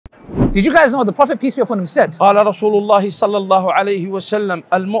Did you guys know the Prophet, peace be upon him, said, قال رسول الله صلى الله عليه وسلم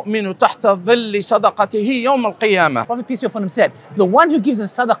المؤمن تحت ظل صدقته يوم القيامة. Prophet, peace be upon him, said, the one who gives in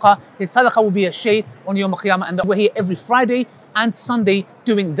sadaqah, his sadaqah will be a shade on Yawm al-Qiyamah. And we're here every Friday and Sunday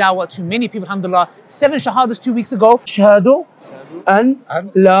doing dawah to many people, alhamdulillah. 7 shahadas 2 weeks ago. أشهد أن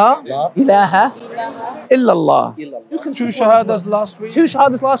لا Ilaha. إلا الله. You can 2 support shahadas last week. 2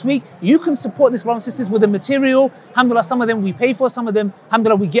 shahadas last week. You can support this, brothers and sisters, with the material. Alhamdulillah, some of them we pay for, some of them,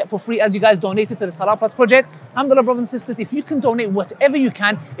 alhamdulillah, we get for free as you guys donated to the Salah Plus project. Alhamdulillah, brothers and sisters, if you can donate whatever you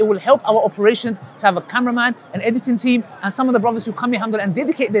can, it will help our operations to have a cameraman, an editing team, and some of the brothers who come here, alhamdulillah, and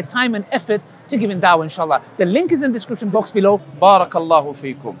dedicate their time and effort to giving dawah, inshallah. The link is in the description box below. بارك الله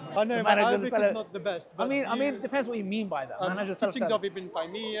فيكم. I know, man, Arabic is not the best. I mean, it depends what you mean by that. Teachings of Ibn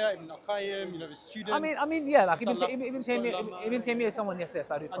Taymiyyah, Ibn Al-Qayyim, you know, the students. I mean, yeah, like Ibn Taymiyyah is someone, yes,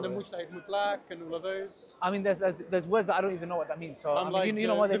 I do follow. And the Mujtahid Mutlaq and all of those. I mean, there's words that I don't even know what that means. So you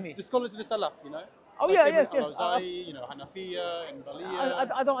know what they mean. The scholars of the Salaf, you know. Oh like yeah, Ibn yes. Al-Awza'i, you know, Hanafiya and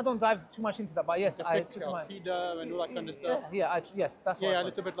Baliyah. I don't dive too much into that, but yes, I took my Aqidah and all that kind of stuff. Yes, that's what. Yeah, a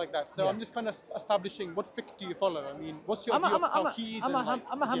little bit like that. So I'm just kind of establishing what fiqh do you follow. I mean, what's your view of Tawheed and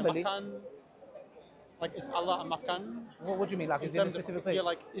I'm a Hanbali. Like, is Allah a makan? What do you mean? Like, is he in a specific place? Yeah,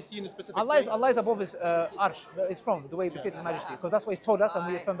 like, is he in a specific place? place? Allah is above his arsh, his throne, the way it befits his majesty. Because that's what he's told us, and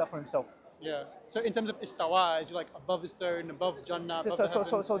we affirm that for himself. Yeah. So in terms of istawa, is he like above his throne, above Jannah, above the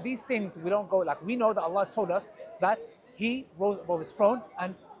heavens? So these things, we don't go, like, we know that Allah has told us that he rose above his throne,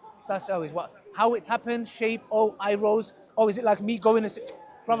 and that's always what. How it happened, shape, I rose. Oh, is it like me going and sit?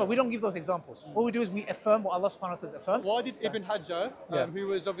 Brother, we don't give those examples. All we do is we affirm what Allah subhanahu wa ta'ala has affirmed. Why did Ibn Hajar, who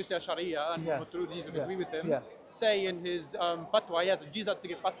was obviously a Sharia and Maturidis would agree with him, say in his fatwa, he has a jizat to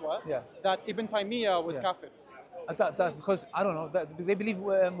give fatwa, that Ibn Taymiyyah was kafir? That's because I don't know. They believe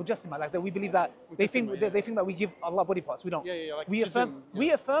mujassima, like that. We believe that they think that we give Allah body parts. We don't. Like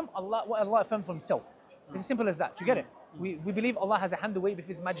we affirm Allah what Allah affirmed for Himself. It's as simple as that. Do you get it? We believe Allah has a hand the way with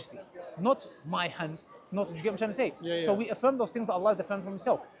His majesty, not my hand. Not. Do you get what I'm trying to say? So we affirm those things that Allah has affirmed for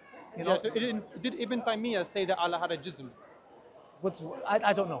Himself. You know. So did Ibn Taymiyyah say that Allah had a jism?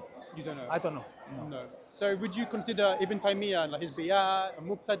 I don't know. You don't know. I don't know. No. So would you consider Ibn Taymiyyah like his biyah, a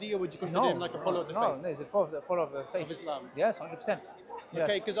mubtadi, or would you consider him like a follower of the faith? No, he's a follower of the faith. Of Islam? Yes, 100%. Yes.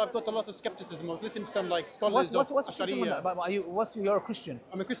 Okay, because I've got a lot of skepticism. I was listening to some like scholars what's of Sharia. You're a Christian?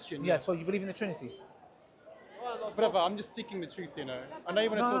 I'm a Christian. Yeah, so you believe in the Trinity? Brother, I'm just seeking the truth, you know. I know you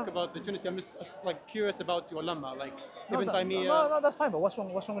want to talk about the Trinity. I'm just like curious about your ulama, like Ibn Taymiyyah. No, that's fine. But what's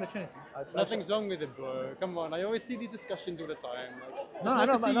wrong with the Trinity? Nothing's wrong with it, bro. Come on, I always see these discussions all the time. Like, I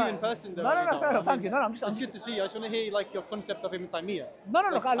know. to see you in person, though. No, thank you. No, I'm just. It's good to see you. I just want to hear like your concept of Ibn Taymiyyah.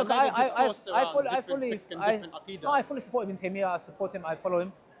 I fully support Ibn Taymiyyah. I support him. I follow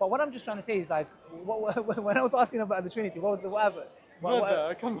him. But what I'm just trying to say is like, when I was asking about the Trinity, what was the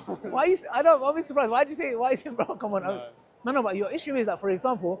Brother, come on. Why you? I'm surprised. Why did you say? Why is it, bro? Come on. No. But your issue is that, for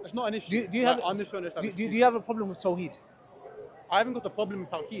example, it's not an issue. Do you have? I'm just trying to establish. Do you have a problem with Tawheed? I haven't got a problem with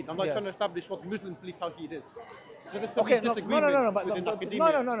Tawheed. I'm like trying to establish what Muslims believe Tawheed is. So there's some disagreements within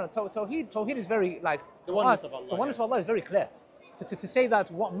academia. No. Tawheed is very like the oneness of Allah. The oneness of Allah is very clear. To say that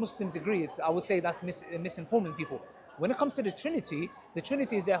what Muslims agree, I would say that's misinforming people. When it comes to the Trinity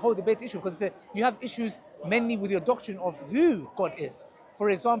is a whole debate issue because you have issues mainly with your doctrine of who God is.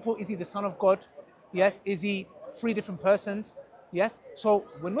 For example, is he the Son of God? Yes. Is he 3 different persons? Yes. So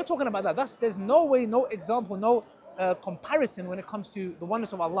when we're talking about that, there's no way, no example, no comparison when it comes to the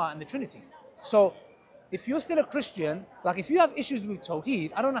oneness of Allah and the Trinity. So if you're still a Christian, like if you have issues with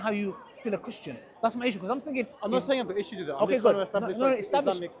Tawheed, I don't know how you're still a Christian. That's my issue because I'm thinking. I'm not saying I've got issues with that. Okay, good.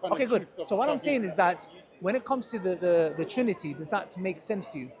 Okay, good. So what I'm saying is that when it comes to the Trinity, does that make sense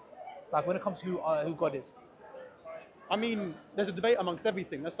to you? Like when it comes to who God is? I mean, there's a debate amongst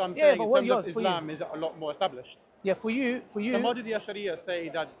everything. That's what I'm saying. In terms of Islam is a lot more established. Yeah, for you. So why did the Sharia say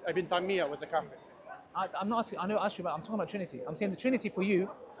that Ibn Taymiyyah was a kafir? I'm not asking. I never asked you about. I'm talking about Trinity. I'm saying the Trinity for you.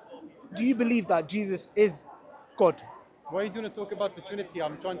 Do you believe that Jesus is God? Why are you doing to talk about the Trinity?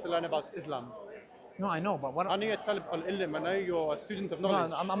 I'm trying to learn about Islam. No, I know, but what? I know you're Talib al-Ilm. I know you're a student of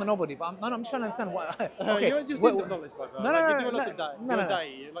knowledge. No, I'm a nobody, but I'm just trying to understand what. Okay. You're a student of knowledge, brother. No.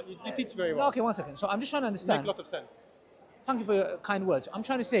 You teach very well. No, okay, one second. So I'm just trying to understand. Make a lot of sense. Thank you for your kind words. I'm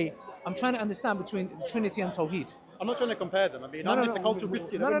trying to understand between the Trinity and Tawheed. I'm not trying to compare them. I mean, I'm just a cultural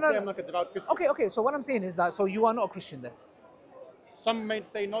Christian. I wouldn't say I'm like a devout Christian. Okay. So what I'm saying is that you are not a Christian then. Some may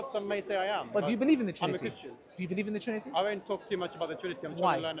say not, some may say I am. But do you believe in the Trinity? I'm a Christian. Do you believe in the Trinity? I won't talk too much about the Trinity. I'm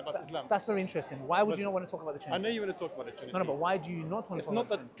trying to learn about Islam. That's very interesting. Why would you not want to talk about the Trinity? I know you want to talk about the Trinity. No, but why do you not want to talk about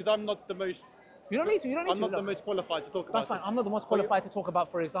the Trinity? Because I'm not the most You don't need to. You don't need I'm to. not the most qualified to talk about. That's fine. I'm not the most qualified to talk about,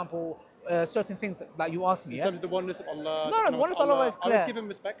 for example, certain things that you asked me. In terms of the oneness of Allah. No, the oneness of Allah is clear. I would give him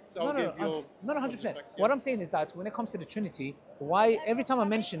respect. So I'll give you. No, 100%. What I'm saying is that when it comes to the Trinity, why every time I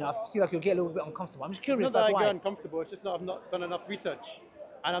mention it, I feel like you'll get a little bit uncomfortable. I'm just curious. It's not that why. I get uncomfortable. It's just I've not done enough research.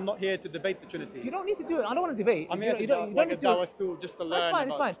 And I'm not here to debate the Trinity. You don't need to do it. I don't want to debate. I'm here you don't need to do DAWAH just to learn. That's fine.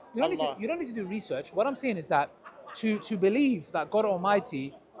 It's fine. You don't need to do research. What I'm saying is that to believe that God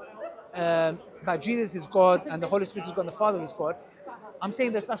Almighty, that Jesus is God and the Holy Spirit is God and the Father is God, I'm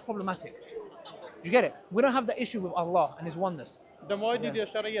saying that's problematic. You get it? We don't have the issue with Allah and His oneness. Then why do the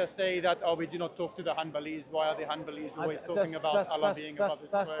Sharia say that, we do not talk to the Hanbalis? Why are the Hanbalis always talking about Allah being above His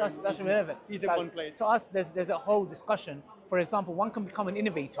throne? That's irrelevant. He's in one place. To us, there's a whole discussion. For example, one can become an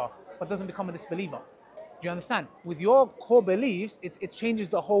innovator, but doesn't become a disbeliever. Do you understand? With your core beliefs, it changes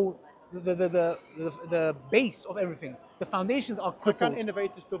the whole, the base of everything. The foundations are crippled. So can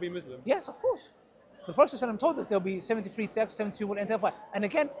innovators still be Muslim? Yes, of course. The Prophet ﷺ told us there'll be 73 sects, 72 will enter fire. And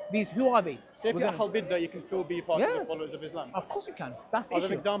again, who are they? So if you're Ahl Biddah, you can still be part of the followers of Islam? Of course you can. That's the issue. Are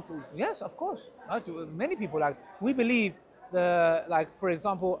there examples? Yes, of course. Many people, we believe, for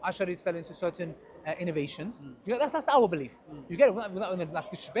example, Asharis fell into certain innovations. That's our belief. You get it without in a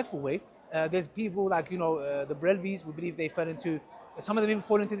disrespectful way. There's people the Brelvis, we believe they fell into, some of them even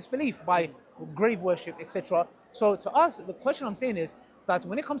fall into disbelief by grave worship, etc. So to us, the question I'm saying is that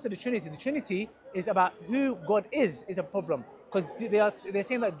when it comes to the Trinity is about who God is a problem. Because they're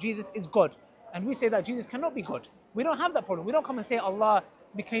saying that Jesus is God. And we say that Jesus cannot be God. We don't have that problem. We don't come and say Allah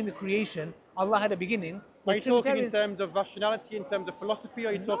became the creation, Allah had a beginning. Are you talking in terms of rationality, in terms of philosophy, or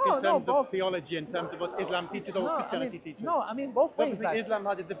are you talking in terms of theology, in terms of what Islam teaches or what Christianity teaches? No, I mean both ways. Obviously, Islam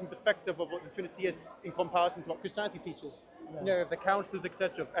has a different perspective of what the Trinity is in comparison to what Christianity teaches. Yeah. The councils,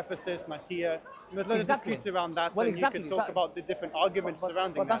 etc., of Ephesus, Nicaea. There's loads of disputes around that, and you can talk about the different arguments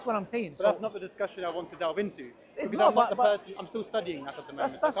surrounding that. But that's what I'm saying. But that's not the discussion I want to delve into. Because I'm not the person, I'm still studying that at the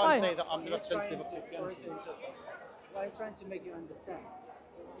moment. That's fine. I can't say that I'm the representative of Christianity. Sorry to interrupt. I'm trying to make you understand.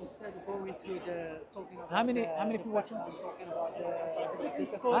 Instead of going through the talking about how many people watching? I'm talking about the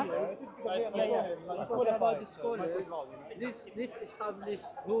scholars. Talking about the scholars. This establishes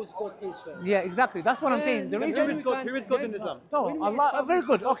whose God is first. Yeah, exactly. That's what I'm saying. The reason who is God in Islam? No, Allah. Very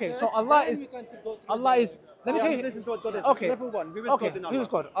good. Okay, so Allah is. Let me tell you. Okay. Level one. Who is God in Allah? Who is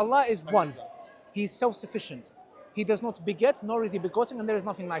God? Allah is one. He is self-sufficient. He does not beget, nor is he begotten, and there is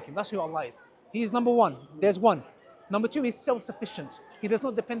nothing like him. That's who Allah is. He is number one. There's one. Number two, he's self-sufficient. He does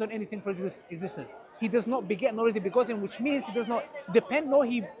not depend on anything for his existence. He does not beget, nor is he begotten, which means he does not depend, nor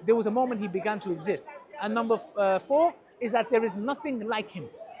there was a moment he began to exist. And number four is that there is nothing like him.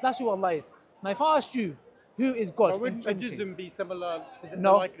 That's who Allah is. Now, if I asked you, who is God? Wouldn't a jism be similar to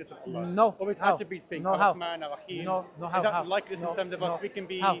the likeness of Allah? No. Or his attributes being Ar-Rahman, Ar-Rahim? No, how? Is that likeness in terms of us? We can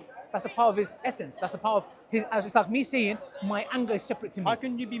be... How? That's a part of his essence. That's a part of his... It's like me saying, my anger is separate to me. How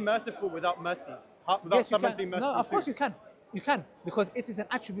can you be merciful without mercy? Without someone being merciful? No, of course you can. You can, because it is an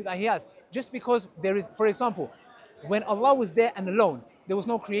attribute that he has. Just because there is, for example, when Allah was there and alone, there was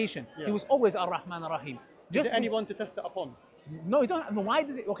no creation. Yeah. He was always Ar-Rahman Ar-Rahim. Is there anyone to test it upon? No, you don't. No, why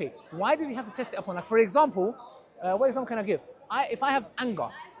does it? Okay, why does he have to test it upon? Like, for example, what example can I give? If I have anger,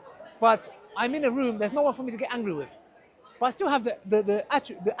 but I'm in a room, there's no one for me to get angry with, but I still have the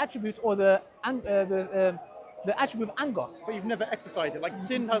attribute or the attribute of anger. But you've never exercised it. Like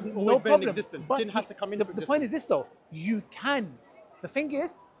sin hasn't always been in existence. Sin has to come into existence. The point is this though, you can. The thing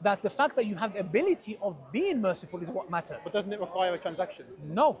is that the fact that you have the ability of being merciful is what matters. But doesn't it require a transaction?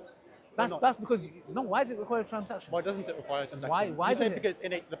 No. That's because, why does it require a transaction? Why doesn't it require a transaction? Why does it? Because it's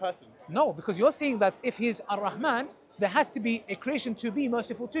innate to the person. No, because you're saying that if he's Ar-Rahman, there has to be a creation to be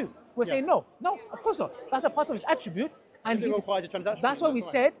merciful too. We're saying no, of course not. That's a part of his attribute. And it requires a transaction. That's why we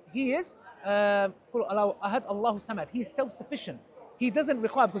said he is Ahad Allahu Samad. He is self-sufficient. He doesn't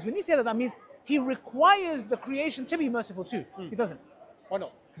require, because when you say that, that means he requires the creation to be merciful too. He doesn't. Why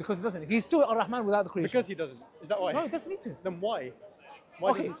not? Because he doesn't. He's still Ar-Rahman without the creation. Because he doesn't. Is that why? No, he doesn't need to. Then why?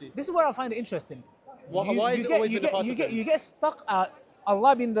 Why doesn't he? This is where I find it interesting. Why is it always been a part of him? You get stuck at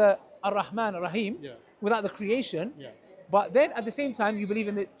Allah being the Ar-Rahman Ar-Rahim without the creation, but then at the same time you believe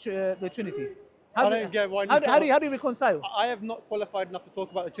in the Trinity. How do you reconcile? I have not qualified enough to talk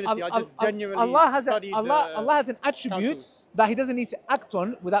about the Trinity. I just genuinely studied Allah has an attribute that he doesn't need to act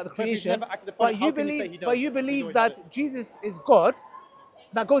on without the creation. But you believe that Jesus is God,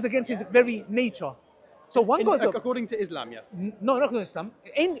 that goes against his very nature. So one goes according to Islam, yes. No, not according to Islam.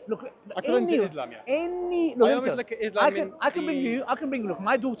 According to Islam, I can bring you. Look,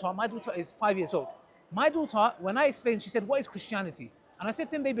 my daughter is 5 years old. My daughter, when I explained, she said, "What is Christianity?" And I said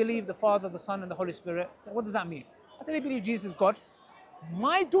to him, they believe the Father, the Son, and the Holy Spirit. I said, what does that mean? I said, they believe Jesus is God.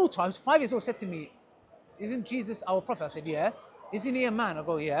 My daughter, who's 5 years old, said to me, "Isn't Jesus our prophet?" I said, "Yeah." "Isn't he a man?" I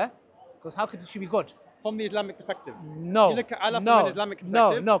go, "Yeah." Because how could she be God? From the Islamic perspective. No, You look at Allah no, from an Islamic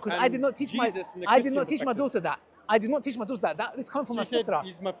perspective. no, because I did not teach Jesus in a I did not Christian teach my daughter perspective. that. I did not teach my daughter that. That is coming from She a said fitra.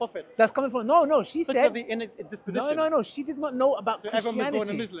 he's my prophet. That's coming from no. She Because said of the innate disposition. no. She did not know about So Christianity. everyone was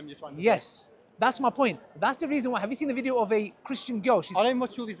born a Muslim, you're trying to say? Yes, that's my point. That's the reason why. Have you seen the video of a Christian girl? She's I don't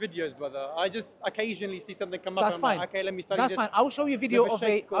watch all these videos, brother. I just occasionally see something come up. That's and I'm fine. like, okay, let me study That's this. fine. I'll show you a video With a of a.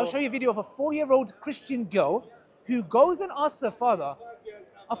 sheikh I'll or- show you a video of a 4-year-old Christian girl who goes and asks her father,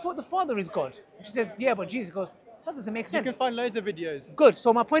 "I thought the Father is God." She says, "Yeah, but Jesus." Goes, "That doesn't make You sense." can find loads of videos. Good.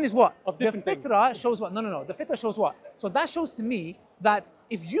 So my point is what? Of The different things. fitra shows what? No. The fitra shows what? So that shows to me that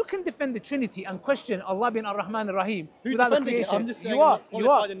if you can defend the Trinity and question Allah being Ar-Rahman Ar-Rahim Who's without the defending it? creation, I'm just saying you I'm are. not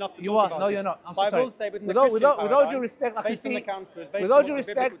qualified enough to You talk are. about No, it. you're not. I'm But so I sorry. will say within the Without Christian all due paradigm, respect, I can based on the see. councils, based With on all what due the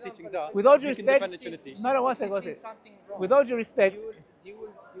respect, biblical teachings are, with all due you can respect, defend the Trinity. no, one If you second. see something wrong, With all due respect, you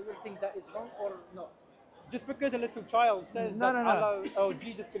will think that is wrong or not. Just because a little child says No, that no. Allah, oh,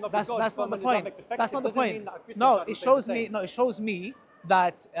 Jesus cannot that's be God that's from not the an point. Islamic perspective, That's not the doesn't mean point. that a Christian No, child it will say shows the me. same. No, it shows me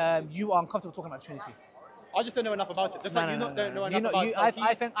that you are uncomfortable talking about Trinity. I just don't know enough about it. Just like you not don't know You enough know, about I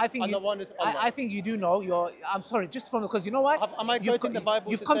think and you. the oneness of Allah. I think you do know. I'm sorry, just from because you know what? Am I You've quoting co- the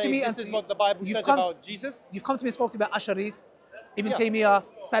Bible You've to come say to me this and is what the Bible you've says come- about Jesus? You've come to me and spoke to me about Asharis, Ibn Yeah. Taymiyyah,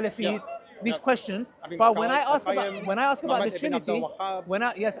 Salafis, Yeah. these Yeah. questions. I mean, But when I ask Qayyim, about the Muhammad ibn Trinity, Abdul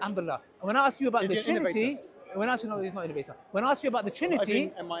Wahhab. yes, alhamdulillah. When I ask you about Is the he an Trinity, innovator? when I ask you, no, he's not innovator. When I ask you about the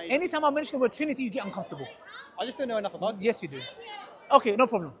Trinity, am I- anytime I mention the word Trinity, you get uncomfortable. I just don't know enough about it. Yes, you do. Okay, no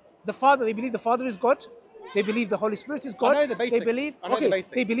problem. The Father, they believe the Father is God. They believe the Holy Spirit is God. know the basics. They believe, I know the okay,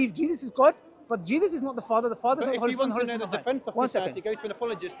 basics. they believe Jesus is God, but Jesus is not the Father. The Father is But not the if Holy you Spirit. want The Holy to know the Spirit is not defense of One Christianity, second. go to an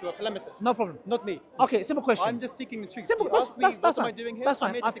apologist, to a polemicist. No problem. Not me. Okay, simple question. I'm just seeking the truth. Simple. You That's, ask me, that's, that's what am I fine. doing here? That's I'm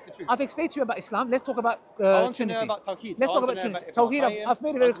fine. here to seek the truth. I've explained to you about Islam. Let's talk about I want to Trinity. know about Tawheed. Let's I talk want about to know Trinity. about Tawheed, Qayyim. I've made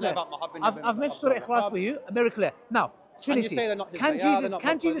it I very want to know clear. about Muhammad ibn I've mentioned Surah Abdul Ikhlas Wahhab. for you. Very clear. Now, Trinity. say they're not Can Hizbayah, Jesus? they're not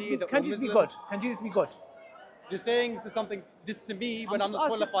Can Jesus Muqtadi, be? they're Can all Jesus be God? Muslims. Can Jesus be God? You're saying this is something, this to me, when I'm just not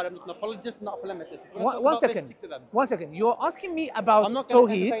asking- qualified, I'm just an apologist, not a polemicist. If you wanna talk One about this, second. stick to them. One second. You're asking me about I'm not going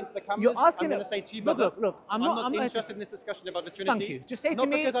to Tawheed. entertain to the cameras. You're asking. I'm going to say to you, look, brother, look. I'm not interested in this discussion about the Trinity. Thank you. Just say to not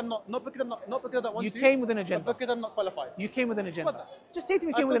me- Because I'm not because I don't want You to. came with an agenda. But because I'm not qualified. You came with an agenda. Brother, Just say to me,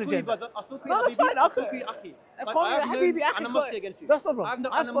 you I came with an still call you agenda. brother, I still call No, you that's Habibi, fine. I Okay. still call you Akhi. Like, Call me I have Habibi, no Akhi, animosity against you. that's no problem. I have no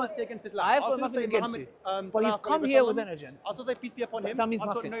I've got- animosity against Islam. I've I'll got still nothing say against Muhammad, you. But you've come here with an agenda. I'll still say peace be upon him. That means I've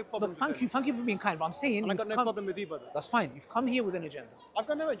nothing. got no problem Look, thank with you. him. Thank you for being kind. But I'm saying And I've you've got no come. problem with you, brother. That's fine. You've come here with an agenda. I've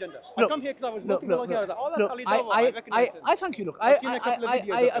got no agenda. I Look, come here because I was look, walking along here. I was like, oh, that's look, Alidawah. I recognize him. I thank you. Look, I've seen a couple of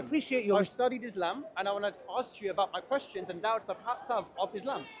videos I of him. appreciate your. I've studied Islam and I want to ask you about my questions and doubts I perhaps have of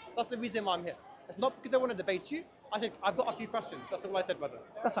Islam. That's the reason why I'm here. It's not because I want to debate you. I said, I've got a few questions. That's all I said, brother.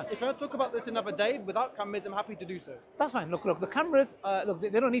 That's fine. If you want to talk about this another day without cameras, I'm happy to do so. That's fine. Look, the cameras. Look, they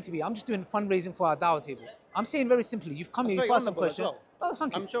don't need to be. I'm just doing fundraising for our DAWAH table. I'm saying very simply. You've come That's here. You've very asked some honourable as questions. well. Oh,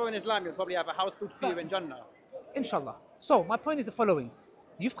 thank you. I'm sure in Islam you'll probably have a house built for you in Jannah. Inshallah. So my point is the following.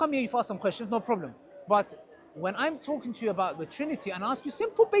 You've come here, you've asked some questions, no problem. But when I'm talking to you about the Trinity and ask you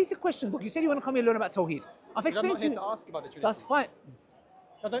simple basic questions, look, you said you want to come here and learn about Tawheed. I've I'm explained not to here you. to ask you about the Trinity. That's fine.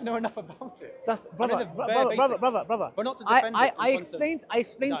 I don't know enough about it. That's I know brother, the bare basics, brother. but not to defend it in I front of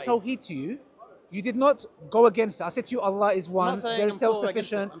explained Dai. Tawheed to you. You did not go against it. I said to you, Allah is one, saying there I'm is for or against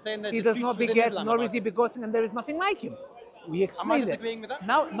self-sufficient, it. I'm saying there are He does not disputes within beget, Islam nor about is He it. begotten, and there is nothing like Him. We explained it. disagreeing with that?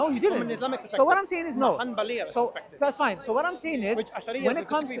 Now, no, you didn't. From an Islamic So what perspective. I'm saying is From no. a Hanbaliya So perspective. that's fine. So what I'm saying is, Which Ashariyas when would it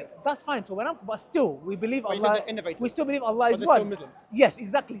comes, disagree with. that's fine. So but still, we believe But you said Allah. they're innovators. We still believe Allah But is they're one. still Muslims. Yes,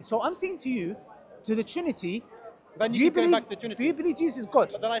 exactly. So I'm saying to you, to the Trinity. Then Do you you keep going believe? back to Trinity. Do you believe Jesus is God?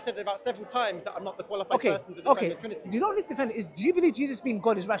 But then I said about several times that I'm not the qualified Okay, person to defend okay. the Trinity. You don't need to defend it. Do you believe Jesus being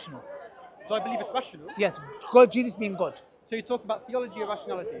God is rational? Do I believe it's rational? Yes, God, Jesus being God. So you talk about theology or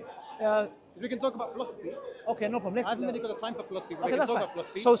rationality? We can talk about philosophy. Okay, no problem. I haven't really got the time for philosophy, but Okay, we can that's talk fine. about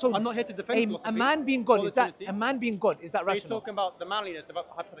philosophy. So I'm not here to defend philosophy. a man being or God the is that Trinity. a man being God is that We're rational? talking about the manliness, about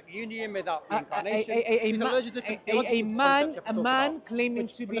hypostatic union, without A- a- reincarnation. a These ma- are loads of different a theological man- concepts a to talk man about, claiming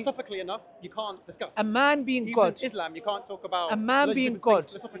which to be- philosophically enough you can't discuss. A man being Even God. in Islam, you can't talk about A man loads of being different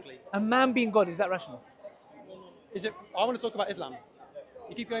things God. philosophically. A man being God is that rational? Is it? I want to talk about Islam.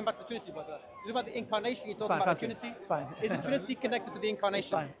 You keep going back to the Trinity, brother. It's about the incarnation. You're talking fine, about the thank you. Trinity. It's fine. Is the Trinity connected to the It's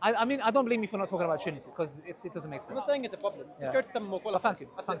incarnation? fine. I mean, I don't blame you for not talking about Trinity because it doesn't make I'm sense. not saying it's a problem. Yeah. Just go to someone more But qualified. thank you.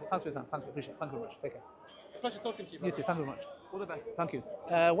 That's Thank it. you. Thanks for your time. Thank you. Appreciate it. Thank you very much. Take care. It's a pleasure talking to you, You brother. too. Thank you very much. All the best. Thank you.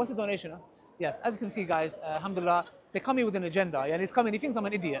 What's the donation? Huh? Yes, as you can see, guys, alhamdulillah, they come here with an agenda. Yeah, and it's coming. He thinks I'm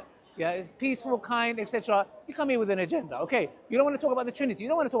an idiot. Yeah, it's peaceful, kind, etc. You come here with an agenda. Okay, you don't want to talk about the Trinity. You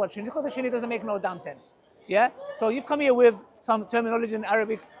don't want to talk about Trinity because the Trinity doesn't make no damn sense. Yeah, so you've come here with some terminology in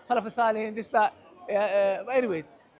Arabic, Salaf Salih, and this, that. But anyways,